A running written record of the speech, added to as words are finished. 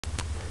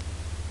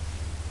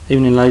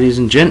Evening ladies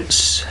and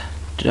gents,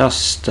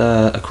 just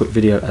a quick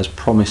video as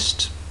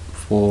promised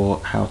for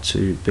how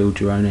to build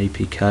your own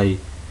APK,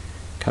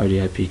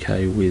 KODI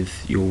APK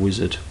with your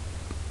wizard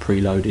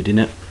preloaded in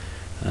it,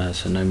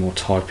 so no more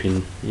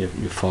typing your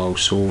file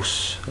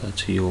source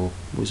to your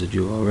wizard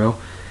URL.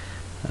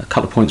 A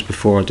couple of points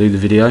before I do the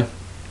video.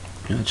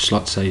 I'd just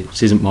like to say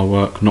this isn't my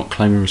work, not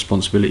claiming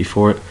responsibility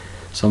for it,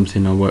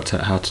 something I worked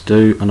out how to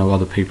do. I know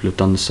other people have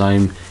done the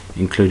same,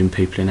 including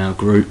people in our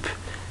group.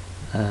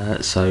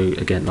 So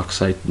again, like I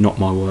say, not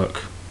my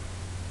work.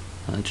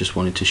 I just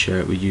wanted to share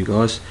it with you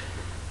guys.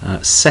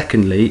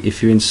 Secondly,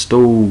 if you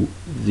install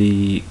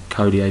the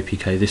KODI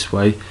APK this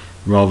way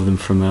rather than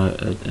from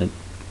an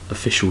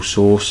official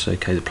source,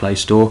 okay, the Play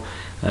Store,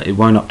 it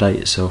won't update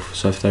itself.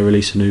 So if they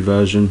release a new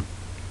version,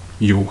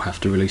 you'll have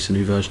to release a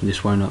new version.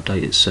 This won't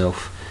update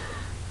itself.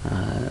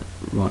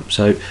 Right,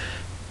 so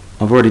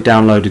I've already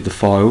downloaded the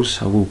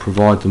files. I will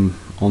provide them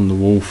on the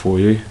wall for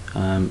you.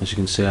 As you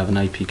can see, I have an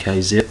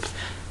APK zip.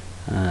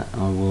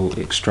 I will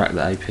extract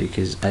the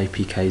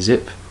APK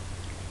zip.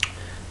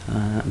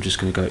 I'm just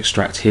going to go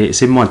extract here.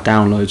 It's in my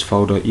downloads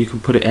folder. You can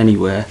put it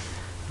anywhere.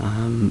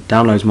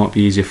 Downloads might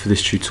be easier for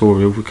this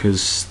tutorial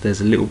because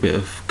there's a little bit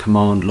of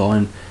command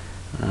line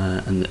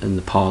and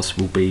the paths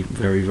will be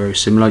very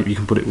similar. You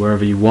can put it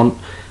wherever you want,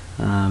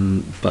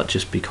 but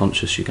just be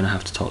conscious you're going to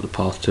have to type the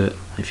path to it.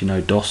 If you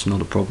know DOS,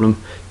 not a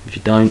problem. If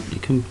you don't, you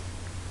can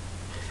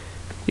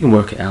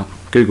work it out.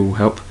 Google will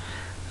help.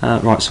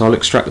 Right, so I'll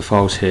extract the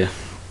files here.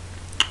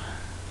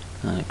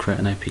 Create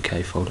an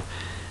APK folder.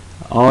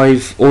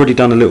 I've already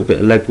done a little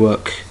bit of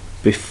legwork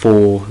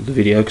before the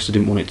video because I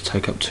didn't want it to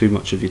take up too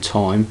much of your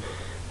time.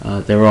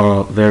 There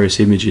are various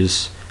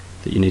images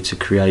that you need to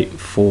create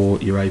for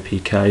your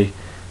APK,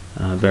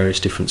 various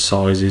different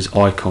sizes,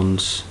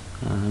 icons.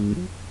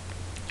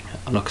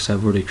 Like I said,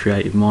 I've already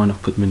created mine.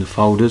 I've put them in the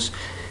folders.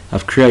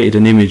 I've created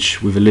an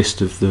image with a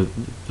list of the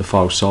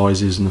file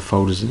sizes and the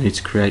folders I need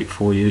to create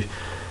for you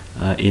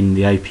in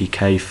the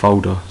APK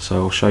folder, so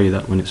I'll show you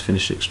that when it's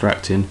finished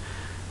extracting,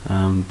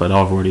 but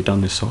I've already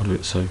done this side of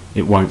it, so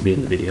it won't be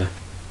in the video.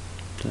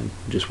 So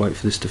just wait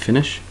for this to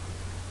finish.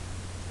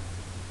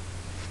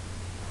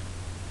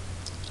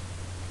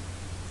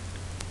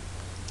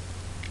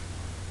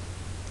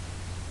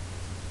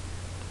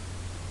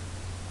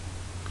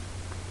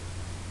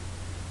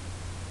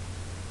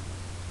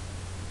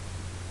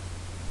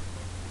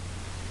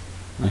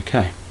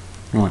 Okay,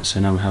 right,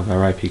 so now we have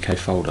our APK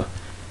folder.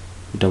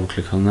 Double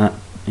click on that.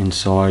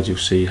 Inside you'll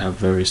see you have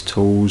various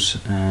tools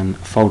and a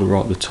folder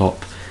right at the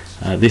top.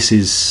 This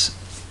is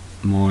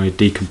my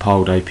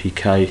decompiled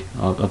APK.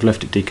 I've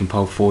left it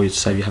decompiled for you to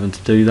save you having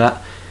to do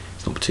that.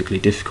 It's not particularly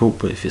difficult,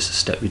 but if it's a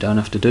step you don't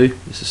have to do,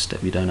 it's a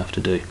step you don't have to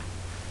do.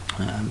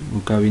 We'll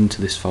go into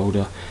this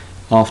folder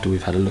after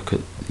we've had a look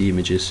at the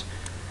images.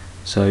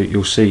 So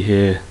you'll see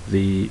here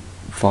the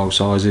file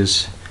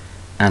sizes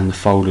and the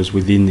folders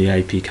within the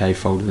APK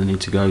folder they need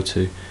to go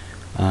to.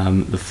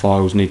 The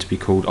files need to be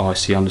called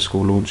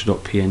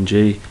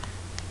ic_launcher.png,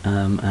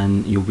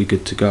 and you'll be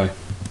good to go.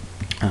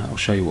 I'll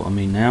show you what I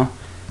mean now.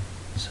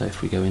 So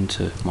if we go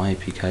into my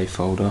APK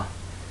folder,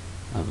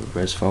 I have a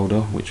res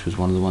folder which was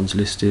one of the ones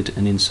listed,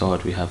 and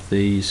inside we have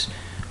these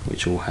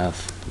which all have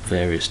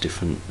various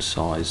different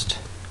sized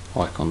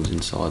icons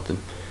inside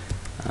them.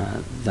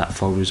 That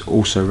folder is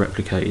also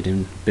replicated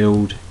in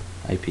build,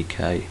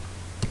 APK,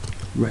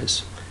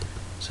 res.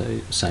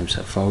 So same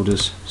set of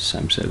folders,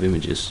 same set of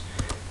images.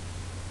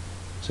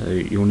 So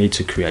you'll need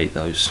to create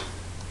those.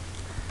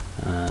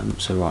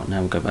 So right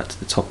now we'll go back to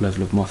the top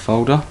level of my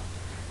folder,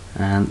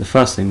 and the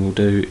first thing we'll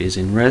do is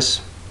in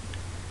res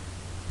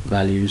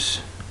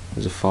values,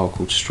 there's a file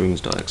called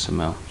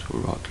strings.xml. So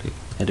we'll right click,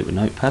 edit with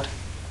notepad,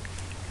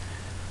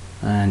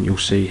 and you'll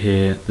see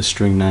here the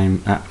string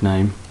name, app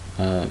name.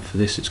 For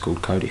this it's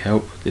called KODI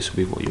help. This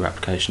will be what your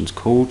application's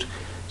called,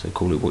 so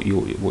call it what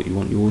you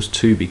want yours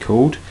to be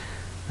called,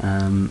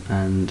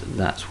 and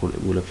that's what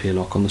it will appear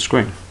like on the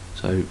screen.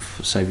 So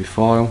save your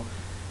file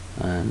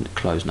and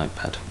close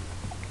notepad.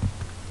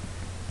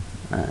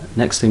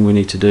 Next thing we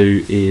need to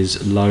do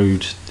is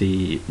load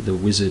the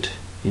wizard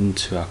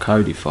into our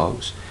KODI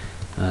files.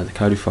 The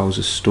KODI files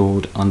are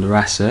stored under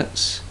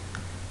assets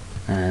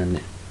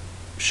and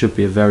should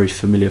be a very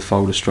familiar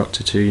folder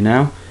structure to you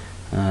now.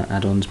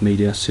 Add-ons,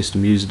 media,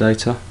 system user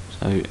data.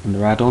 So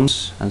under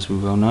add-ons, as we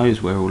well know,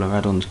 is where all our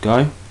add-ons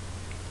go.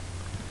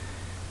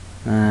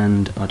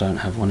 And I don't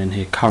have one in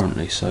here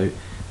currently, so I'm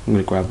going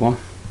to grab one.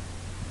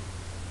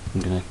 I'm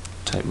going to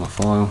take my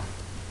file,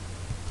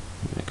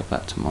 I'm going to go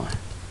back to my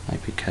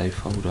APK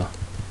folder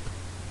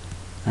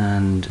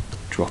and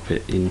drop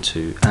it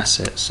into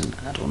assets and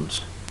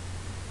add-ons.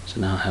 So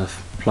now I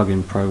have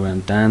plugin program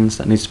DANs.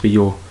 That needs to be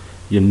your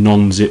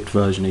non-zipped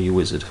version of your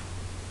wizard.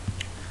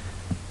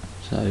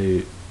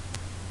 So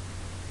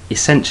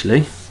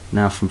essentially,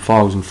 now from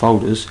files and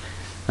folders,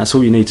 that's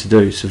all you need to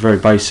do. So very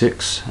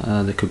basics.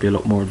 There could be a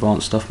lot more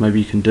advanced stuff maybe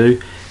you can do.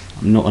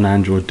 I'm not an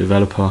Android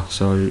developer,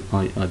 so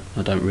I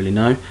don't really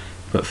know,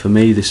 but for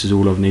me this is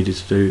all I've needed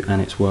to do,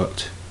 and it's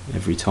worked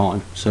every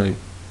time. So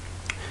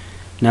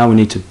now we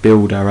need to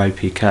build our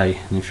APK,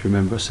 and if you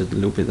remember I said a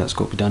little bit that's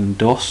got to be done in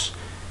DOS.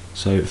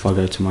 So if I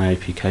go to my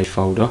APK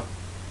folder,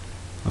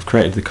 I've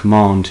created the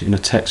command in a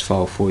text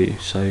file for you.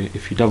 So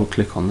if you double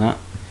click on that,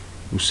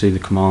 you'll see the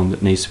command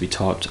that needs to be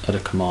typed at a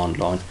command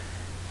line.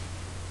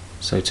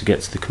 So to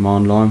get to the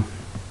command line,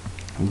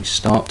 we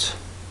start,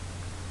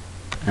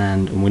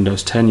 and on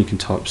Windows 10 you can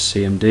type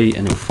CMD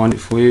and it'll find it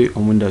for you.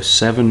 On Windows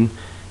 7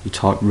 you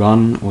type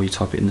run, or you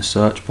type it in the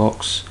search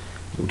box,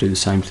 it will do the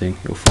same thing,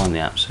 it will find the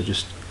app. So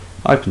just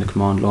open the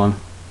command line,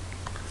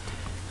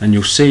 and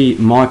you'll see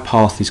my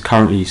path is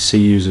currently C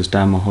users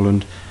Dan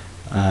Mulholland.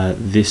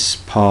 This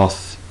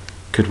path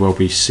could well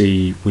be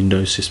C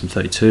Windows System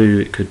 32,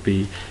 it could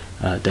be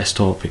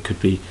desktop, it could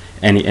be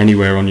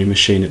anywhere on your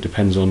machine. It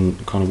depends on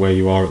kind of where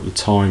you are at the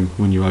time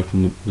when you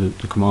open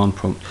the command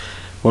prompt.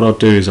 What I'll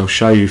do is I'll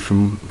show you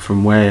from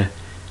where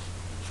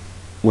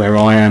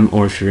I am,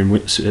 or if you're in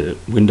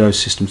Windows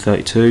System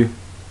 32,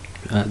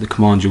 the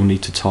command you'll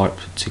need to type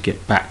to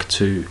get back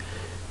to,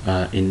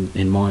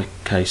 in my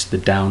case, the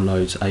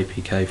Downloads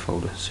APK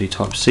folder. So you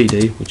type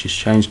CD, which is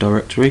change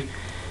directory,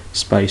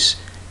 space,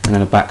 and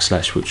then a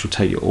backslash, which will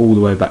take you all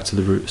the way back to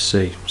the root of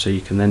C. So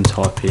you can then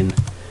type in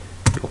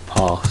your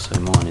path. So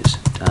mine is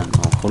Dan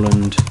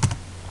Mulholland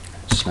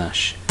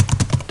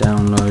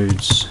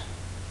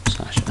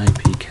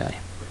 /downloads/APK.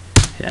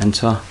 Hit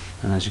enter,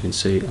 and as you can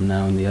see I'm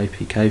now in the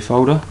APK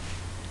folder.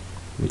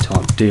 We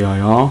type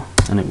dir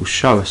and it will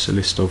show us a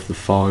list of the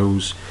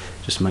files.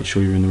 Just make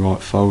sure you're in the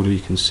right folder. You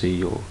can see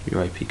your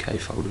APK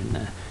folder in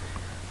there.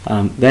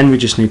 Then we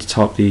just need to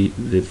type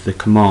the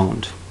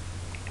command.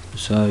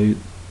 So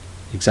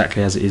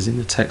exactly as it is in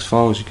the text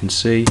file, as you can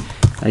see,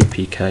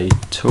 APK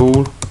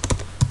tool,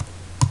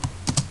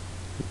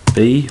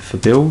 B for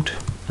build,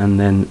 and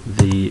then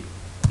the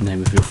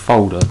name of your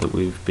folder that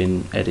we've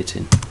been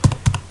editing.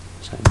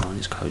 So mine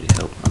is KODI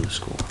help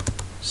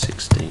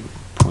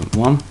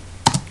 _16.1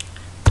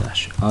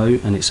 -O,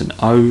 and it's an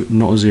O,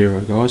 not a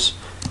 0, guys.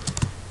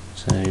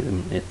 So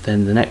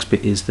then the next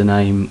bit is the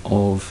name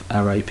of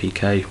our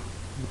APK,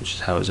 which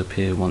is how it's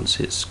appear once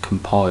it's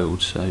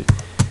compiled. So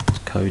it's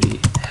KODI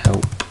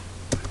help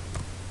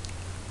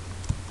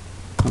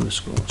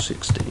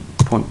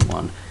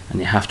 _16.1, and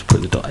you have to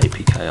put the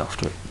 .apk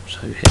after it.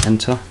 So hit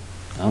enter,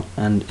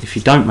 and if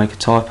you don't make a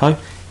typo,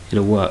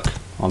 it'll work.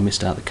 I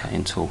missed out the K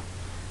in tool.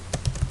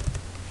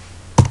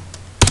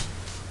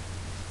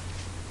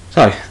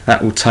 So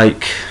that will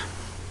take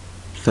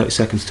 30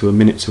 seconds to a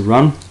minute to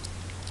run,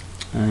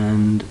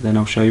 and then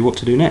I'll show you what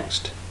to do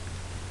next.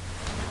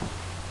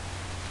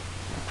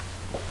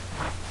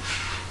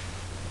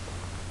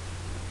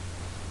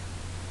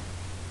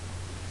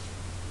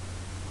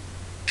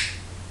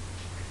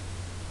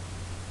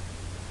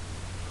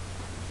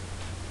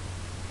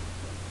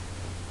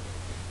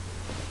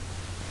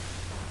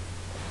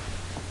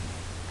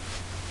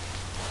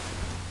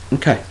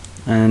 Okay,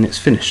 and it's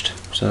finished.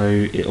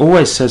 So it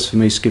always says for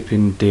me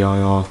skipping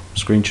dir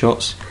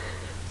screenshots.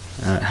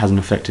 It hasn't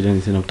affected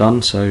anything I've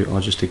done, so I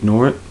just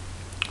ignore it.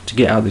 To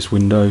get out of this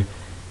window,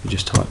 you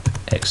just type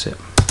exit.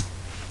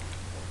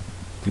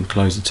 You can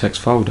close the text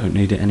file, don't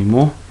need it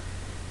anymore.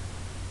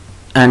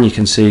 And you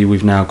can see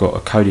we've now got a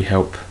KODI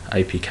help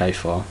APK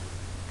file.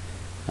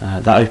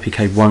 That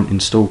APK won't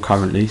install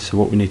currently, so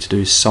what we need to do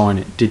is sign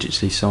it,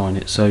 digitally sign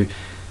it. So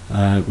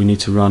we need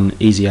to run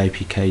easy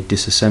APK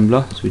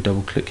disassembler. So we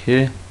double click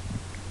here,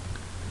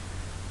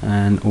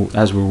 and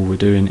as all we're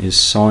doing is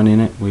signing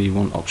it, we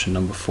want option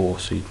number 4.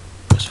 So you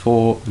press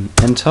 4 and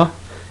enter.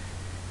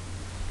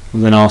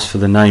 We'll then ask for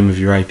the name of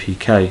your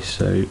APK.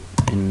 So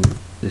in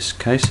this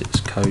case it's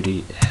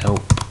KODI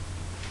help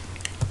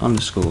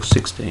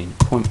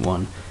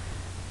 _16.1,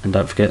 and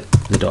don't forget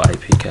the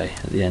 .apk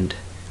at the end.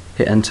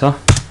 Hit enter,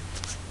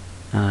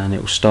 and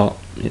it will start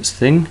its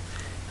thing,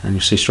 and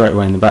you'll see straight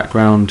away in the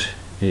background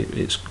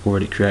it's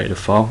already created a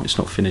file. It's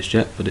not finished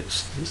yet, but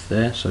it's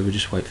there, so we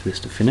just wait for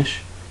this to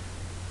finish.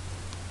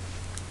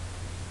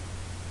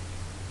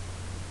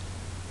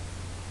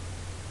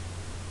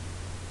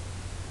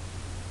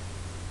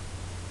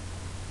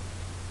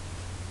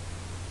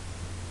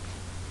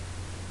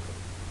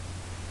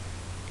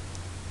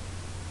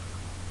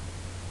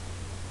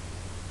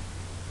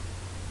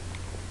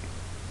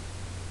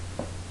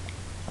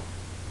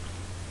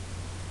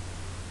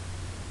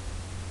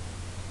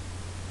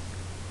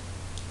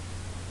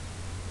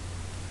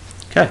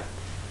 Okay,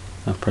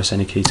 I'll press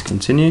any key to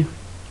continue,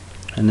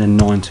 and then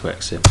 9 to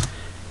exit.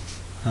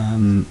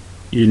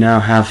 You now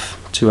have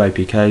 2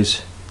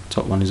 APKs.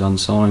 Top one is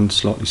unsigned,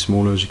 slightly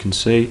smaller as you can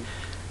see,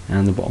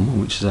 and the bottom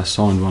one, which is our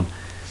signed one.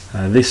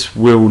 This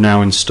will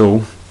now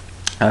install.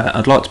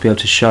 I'd like to be able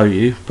to show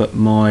you, but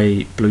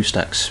my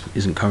BlueStacks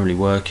isn't currently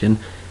working.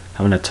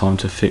 Haven't had time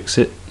to fix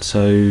it,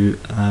 so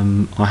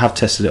I have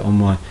tested it on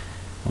my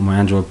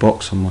Android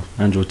box, on my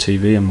Android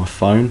TV and my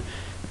phone,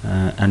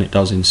 and it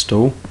does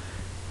install.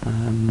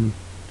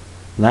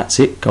 That's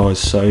it, guys.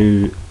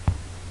 So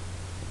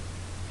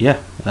yeah,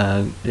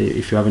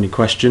 if you have any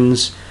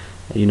questions,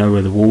 you know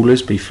where the wall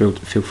is.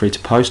 Feel free to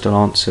post. I'll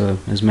answer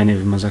as many of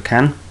them as I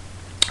can.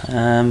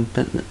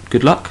 But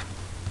good luck.